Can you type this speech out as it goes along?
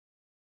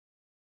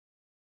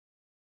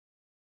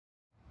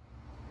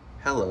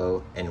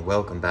Hello and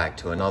welcome back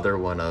to another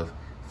one of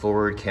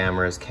Forward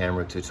Camera's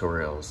camera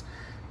tutorials.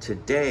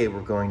 Today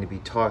we're going to be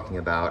talking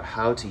about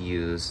how to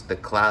use the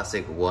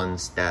classic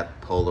OneStep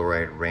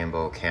Polaroid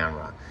Rainbow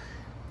camera.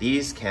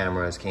 These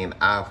cameras came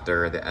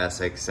after the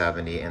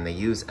SX70 and they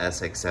use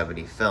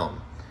SX70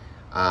 film.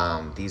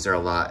 These are a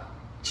lot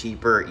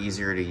cheaper,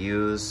 easier to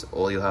use.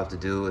 All you have to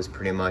do is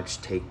pretty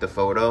much take the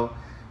photo.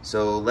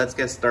 So let's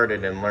get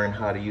started and learn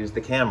how to use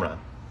the camera.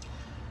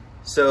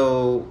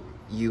 So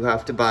you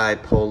have to buy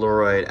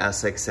Polaroid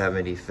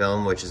SX70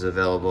 film, which is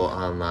available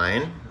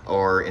online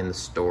or in the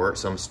store,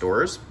 some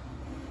stores.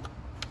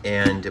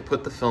 And to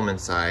put the film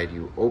inside,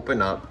 you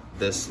open up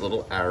this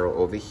little arrow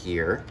over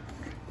here.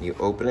 You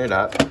open it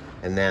up,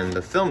 and then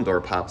the film door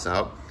pops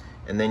out.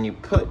 And then you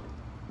put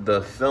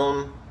the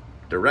film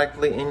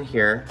directly in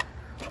here.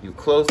 You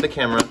close the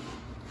camera,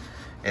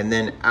 and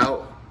then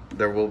out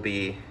there will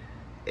be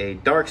a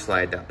dark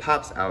slide that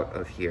pops out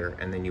of here,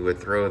 and then you would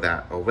throw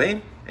that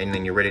away, and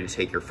then you're ready to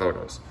take your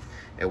photos.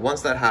 And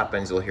once that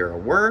happens, you'll hear a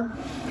whir,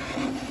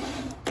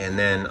 and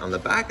then on the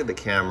back of the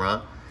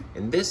camera,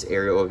 in this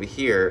area over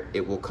here,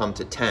 it will come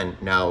to 10.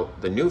 Now,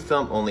 the new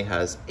film only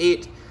has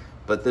 8,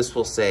 but this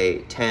will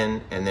say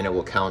 10, and then it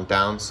will count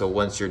down. So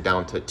once you're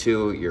down to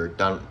 2, you're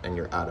done and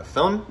you're out of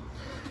film.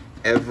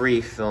 Every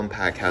film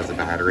pack has a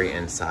battery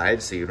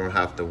inside, so you don't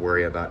have to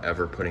worry about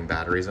ever putting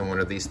batteries in one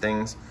of these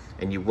things.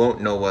 And you won't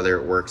know whether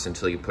it works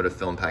until you put a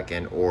film pack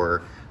in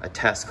or a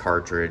test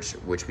cartridge,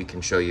 which we can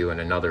show you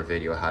in another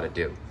video how to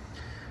do.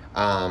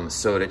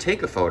 So to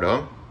take a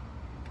photo,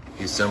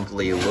 you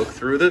simply look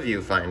through the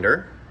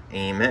viewfinder,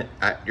 aim it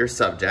at your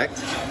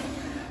subject,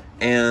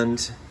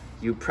 and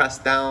you press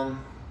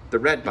down the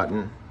red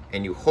button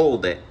and you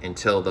hold it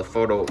until the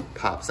photo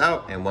pops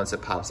out. And once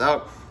it pops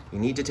out, you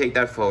need to take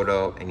that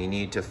photo and you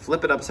need to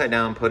flip it upside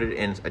down, put it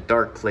in a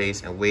dark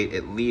place, and wait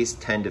at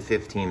least 10 to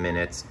 15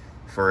 minutes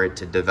for it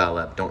to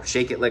develop. Don't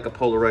shake it like a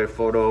Polaroid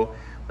photo,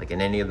 like in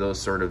any of those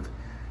sort of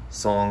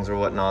songs or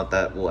whatnot.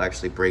 That will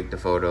actually break the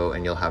photo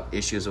and you'll have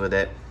issues with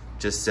it.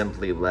 Just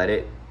simply let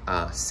it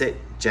sit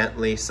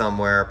gently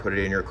somewhere, put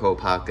it in your coat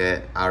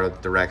pocket, out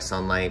of direct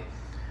sunlight.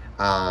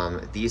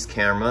 These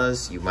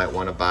cameras, you might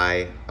want to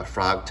buy a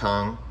frog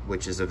tongue,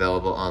 which is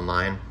available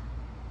online,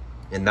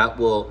 and that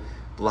will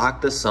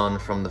block the sun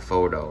from the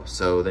photo.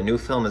 So the new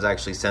film is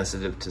actually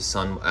sensitive to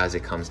sun as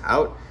it comes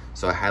out.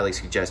 So I highly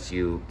suggest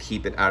you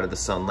keep it out of the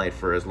sunlight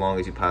for as long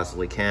as you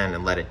possibly can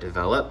and let it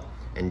develop,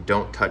 and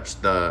don't touch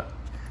the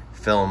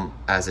film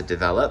as it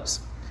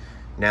develops.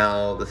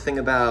 Now, the thing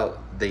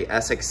about the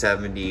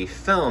SX70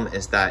 film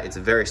is that it's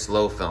a very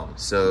slow film.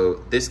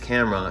 So this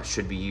camera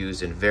should be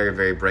used in very,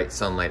 very bright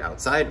sunlight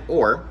outside,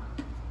 or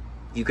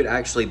you could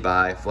actually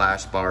buy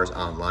flash bars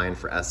online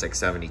for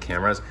SX70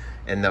 cameras,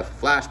 and the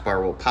flash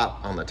bar will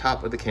pop on the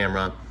top of the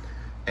camera,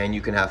 and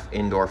you can have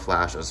indoor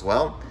flash as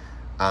well.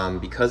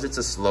 Because it's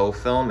a slow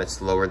film, it's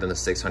slower than the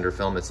 600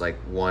 film. It's like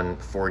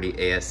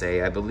 140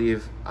 ASA, I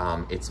believe.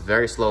 It's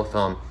very slow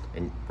film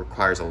and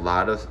requires a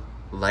lot of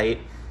light.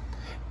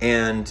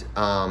 And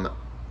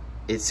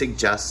it's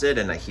suggested,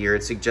 and I hear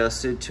it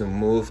suggested, to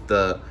move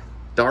the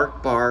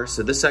dark bar.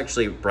 So this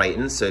actually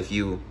brightens. So if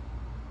you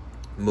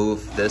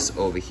move this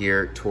over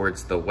here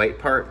towards the white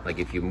part, like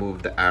if you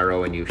move the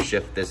arrow and you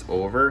shift this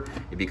over,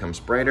 it becomes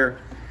brighter.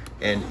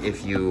 And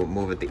if you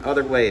move it the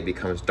other way, it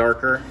becomes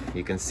darker.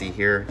 You can see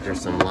here,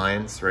 there's some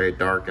lines, very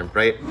dark and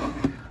bright.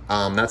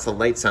 That's a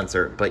light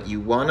sensor, but you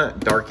wanna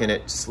darken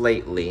it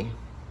slightly,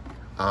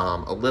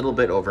 a little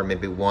bit over,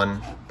 maybe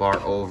 1 bar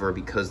over,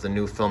 because the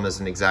new film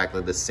isn't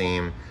exactly the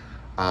same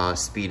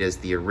speed as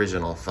the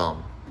original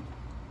film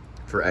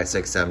for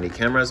SX70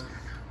 cameras.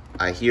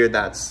 I hear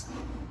that's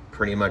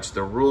pretty much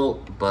the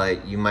rule,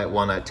 but you might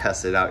wanna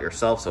test it out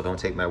yourself, so don't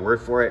take my word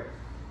for it.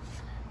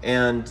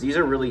 And these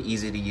are really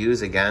easy to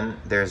use. Again,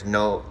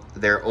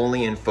 they're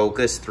only in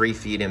focus 3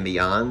 feet and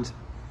beyond.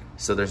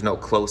 So there's no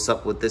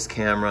close-up with this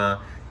camera.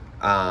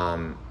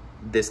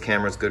 This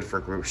camera is good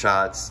for group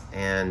shots,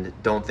 and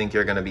don't think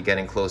you're gonna be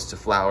getting close to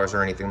flowers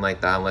or anything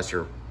like that unless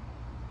you're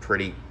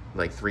pretty,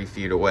 like 3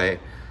 feet away.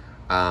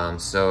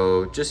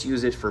 So just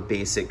use it for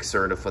basic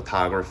sort of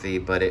photography,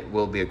 but it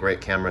will be a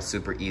great camera,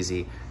 super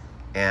easy.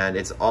 And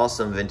it's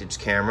awesome vintage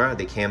camera.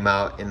 They came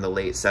out in the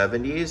late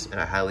 70s, and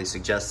I highly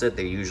suggest it.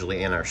 They're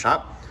usually in our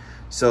shop.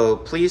 So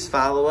please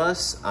follow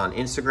us on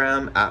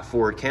Instagram at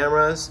Forward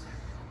Cameras.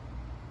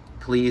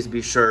 Please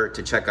be sure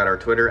to check out our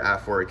Twitter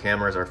at Forward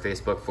Cameras, our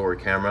Facebook Forward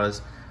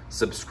Cameras.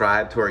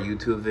 Subscribe to our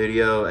YouTube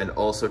video, and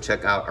also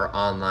check out our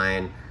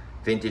online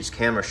vintage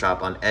camera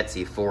shop on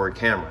Etsy, Forward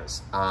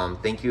Cameras.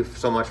 Thank you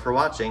so much for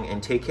watching,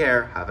 and take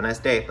care. Have a nice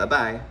day.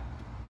 Bye-bye.